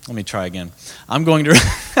 excuse me, let me try again. I'm going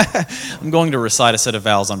to recite a set of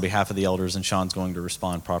vows on behalf of the elders, and Sean's going to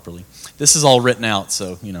respond properly. This is all written out,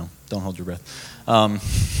 so, don't hold your breath.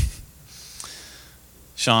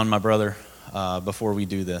 Sean, my brother, before we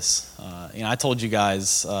do this, I told you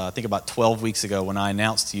guys, I think about 12 weeks ago when I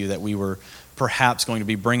announced to you that we were perhaps going to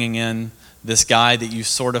be bringing in this guy that you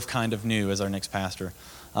sort of kind of knew as our next pastor.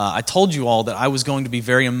 I told you all that I was going to be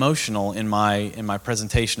very emotional in my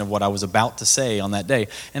presentation of what I was about to say on that day,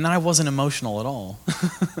 and then I wasn't emotional at all.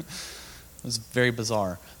 It was very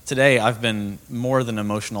bizarre. Today, I've been more than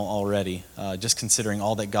emotional already, just considering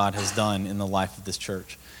all that God has done in the life of this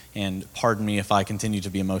church. And pardon me if I continue to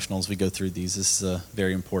be emotional as we go through these. This is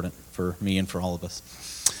very important for me and for all of us.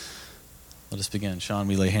 Let us begin. Sean,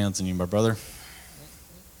 we lay hands on you, my brother.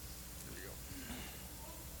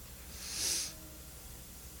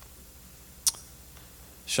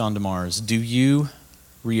 Sean DeMars, do you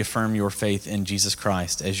reaffirm your faith in Jesus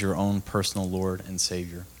Christ as your own personal Lord and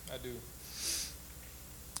Savior? I do.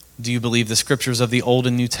 Do you believe the scriptures of the Old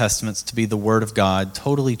and New Testaments to be the Word of God,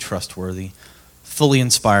 totally trustworthy, fully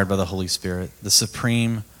inspired by the Holy Spirit, the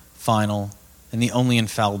supreme, final, and the only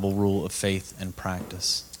infallible rule of faith and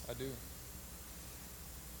practice? I do.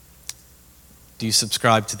 Do you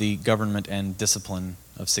subscribe to the government and discipline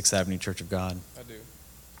of Sixth Avenue Church of God? I do.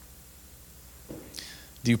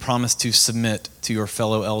 Do you promise to submit to your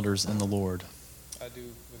fellow elders in the Lord? I do,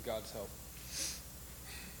 with God's help.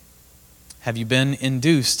 Have you been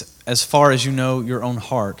induced, as far as you know your own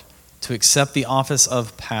heart, to accept the office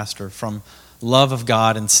of pastor from love of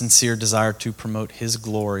God and sincere desire to promote His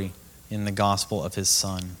glory in the gospel of His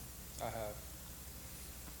Son? I have.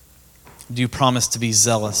 Do you promise to be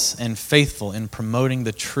zealous and faithful in promoting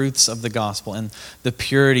the truths of the gospel and the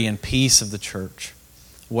purity and peace of the church,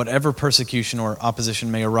 whatever persecution or opposition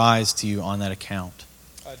may arise to you on that account?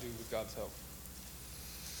 I do, with God's help.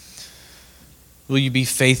 Will you be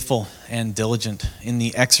faithful and diligent in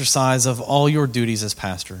the exercise of all your duties as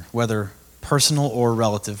pastor, whether personal or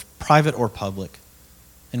relative, private or public?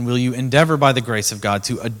 And will you endeavor by the grace of God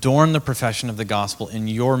to adorn the profession of the gospel in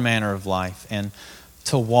your manner of life and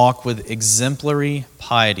to walk with exemplary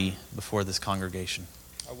piety before this congregation?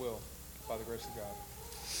 I will, by the grace of God.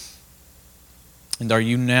 And are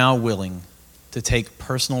you now willing to take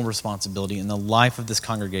personal responsibility in the life of this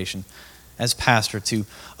congregation as pastor, to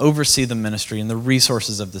oversee the ministry and the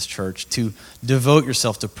resources of this church, to devote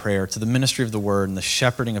yourself to prayer, to the ministry of the word and the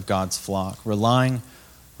shepherding of God's flock, relying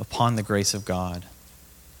upon the grace of God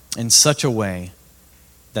in such a way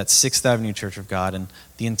that 6th Avenue Church of God and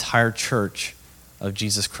the entire church of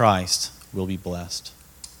Jesus Christ will be blessed?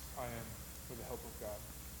 I am, with the help of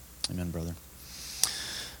God. Amen, brother.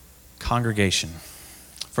 Congregation.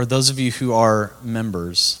 For those of you who are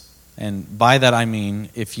members, and by that I mean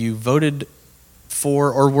if you voted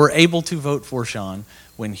for or were able to vote for Sean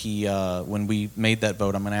when we made that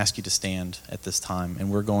vote, I'm going to ask you to stand at this time, and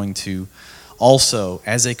we're going to also,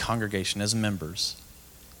 as a congregation, as members,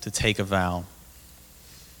 to take a vow.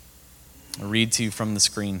 I'll read to you from the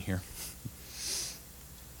screen here.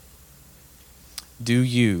 Do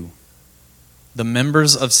you, the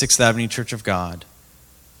members of 6th Avenue Church of God,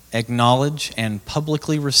 acknowledge and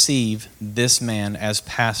publicly receive this man as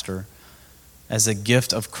pastor as a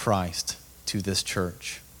gift of Christ to this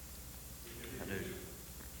church?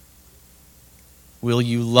 Will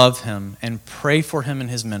you love him and pray for him in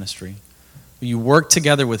his ministry? Will you work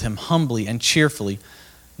together with him humbly and cheerfully,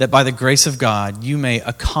 that by the grace of God you may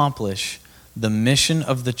accomplish the mission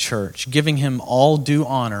of the church, giving him all due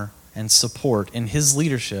honor and support in his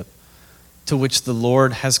leadership to which the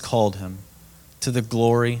Lord has called him, to the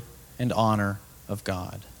glory and honor of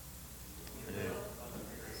God?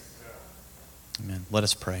 Amen. Let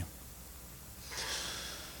us pray.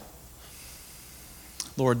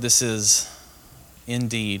 Lord, this is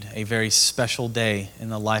indeed a very special day in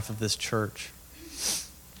the life of this church.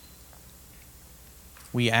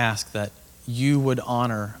 We ask that you would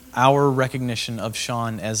honor our recognition of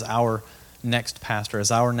Sean as our next pastor, as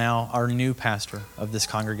our new pastor of this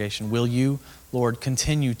congregation. Will you, Lord,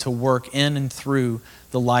 continue to work in and through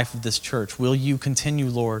the life of this church? Will you continue,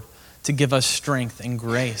 Lord, to give us strength and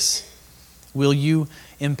grace? Will you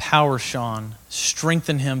empower Sean,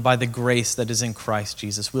 strengthen him by the grace that is in Christ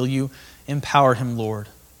Jesus? Will you empower him, Lord,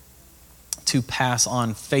 to pass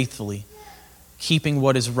on faithfully, keeping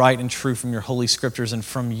what is right and true from your holy scriptures and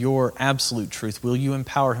from your absolute truth? Will you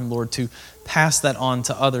empower him, Lord, to pass that on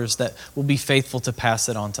to others, that will be faithful to pass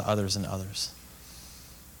it on to others and others?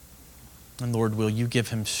 And Lord, will you give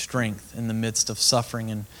him strength in the midst of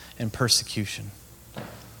suffering and persecution?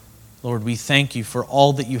 Lord, we thank you for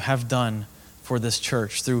all that you have done for this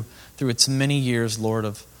church through its many years, Lord,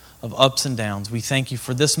 of ups and downs. We thank you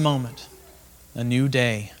for this moment, a new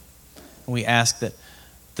day. And we ask that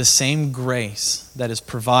the same grace that is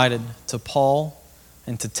provided to Paul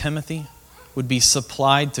and to Timothy would be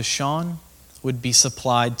supplied to Sean, would be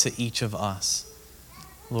supplied to each of us.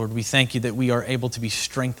 Lord, we thank you that we are able to be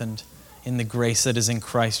strengthened in the grace that is in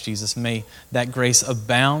Christ Jesus. May that grace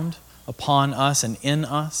abound upon us and in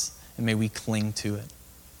us, and may we cling to it.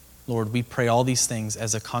 Lord, we pray all these things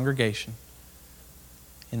as a congregation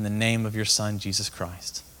in the name of your Son, Jesus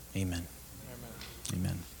Christ. Amen.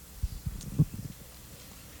 Amen. Amen.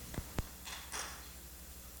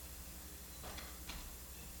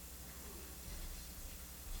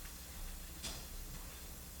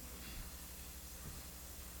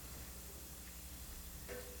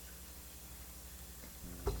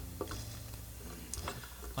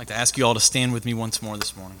 I'd like to ask you all to stand with me once more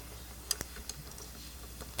this morning.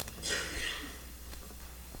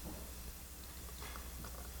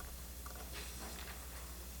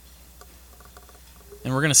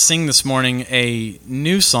 And we're going to sing this morning a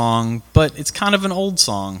new song, but it's kind of an old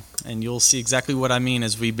song, and you'll see exactly what I mean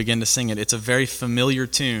as we begin to sing it. It's a very familiar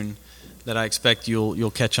tune that I expect you'll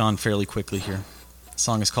catch on fairly quickly here. The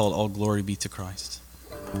song is called All Glory Be to Christ.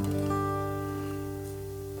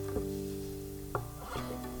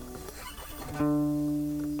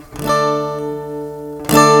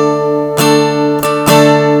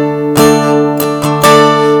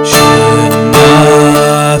 Should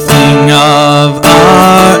nothing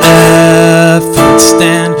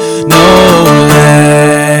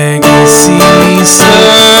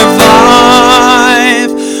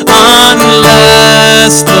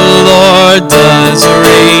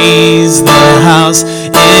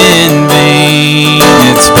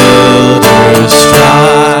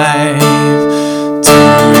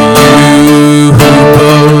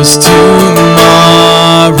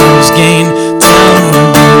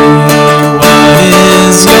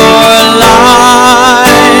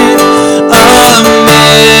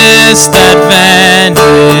darkness that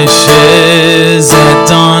vanishes at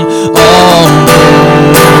dawn. All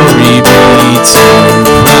glory be to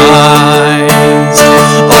Christ.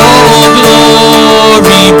 All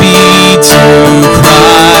glory be to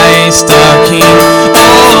Christ our King.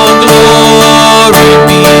 All glory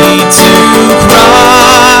be to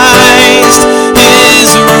Christ.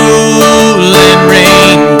 His rule and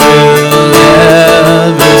reign will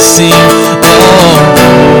ever sing. All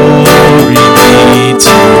glory be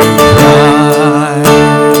to Christ.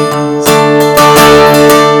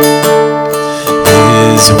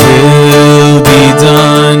 His will be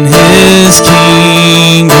done, His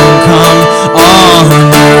kingdom come on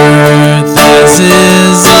earth as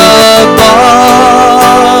is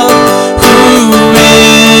above. Who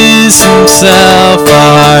is Himself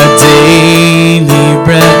our daily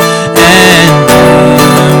bread, and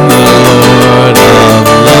Him the Lord of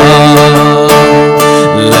love.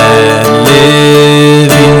 Let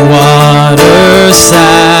living water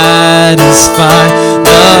satisfy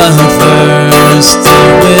the thirsty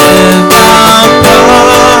without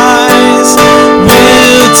price.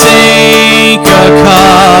 We'll take a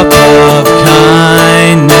cup of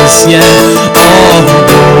kindness, yet all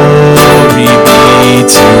glory be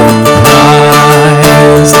to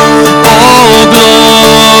Christ. All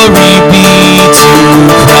glory be to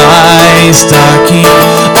Christ our King.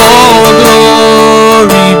 All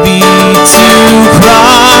glory be to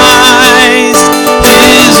Christ.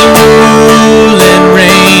 His rule and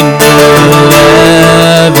reign will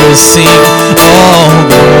ever sing. All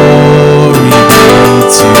glory be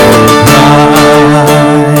to Christ.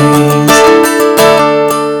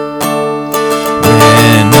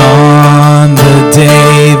 When on the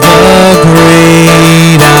day the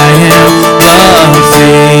great I am, the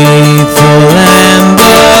faithful and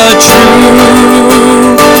the true,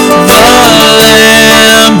 the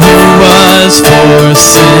Lamb who was for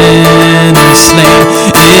sinners slain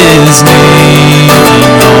is making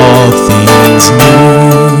all things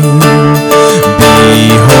new.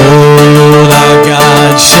 Behold, our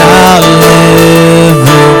God shall live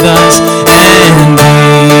with us, and be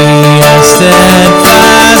a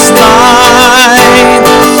steadfast light,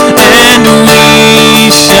 and we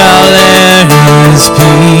shall let His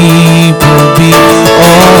people be.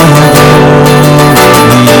 All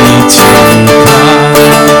glory to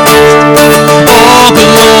Christ. All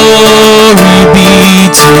glory be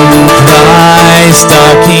to Christ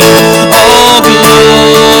our King. All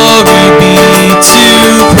glory be to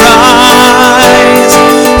Christ.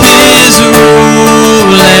 His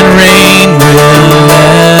rule and reign will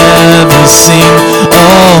ever sing.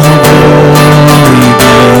 All glory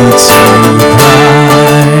be to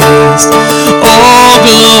Christ. All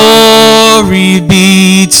glory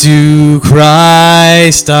be to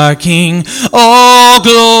Christ our King. All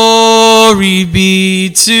glory be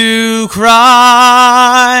to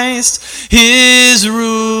Christ. His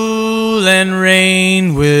rule and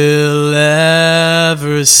reign will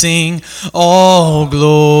ever sing. All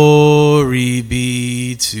glory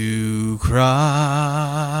be to Christ.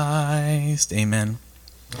 Amen.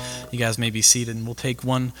 You guys may be seated, and we'll take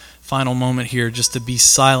one final moment here just to be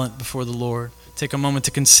silent before the Lord. Take a moment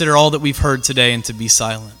to consider all that we've heard today and to be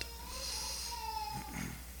silent.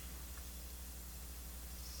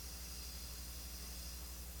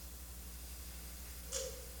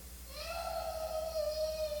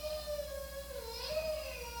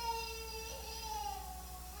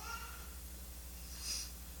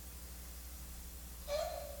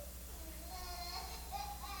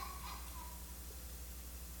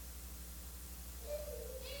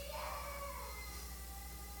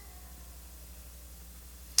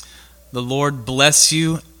 The Lord bless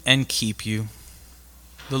you and keep you.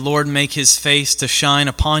 The Lord make His face to shine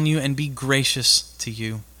upon you and be gracious to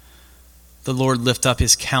you. The Lord lift up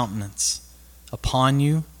His countenance upon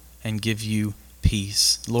you and give you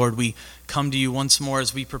peace. Lord, we come to you once more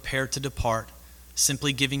as we prepare to depart,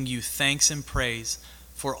 simply giving you thanks and praise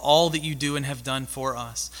for all that you do and have done for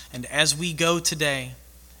us. And as we go today,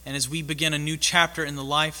 and as we begin a new chapter in the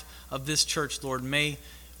life of this church, Lord, may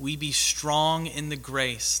we be strong in the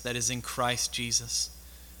grace that is in Christ Jesus.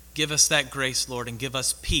 Give us that grace, Lord, and give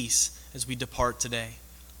us peace as we depart today.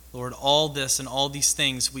 Lord, all this and all these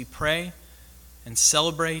things we pray and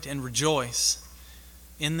celebrate and rejoice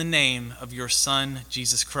in the name of your Son,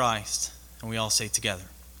 Jesus Christ. And we all say together,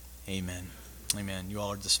 amen. Amen. You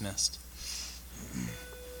all are dismissed.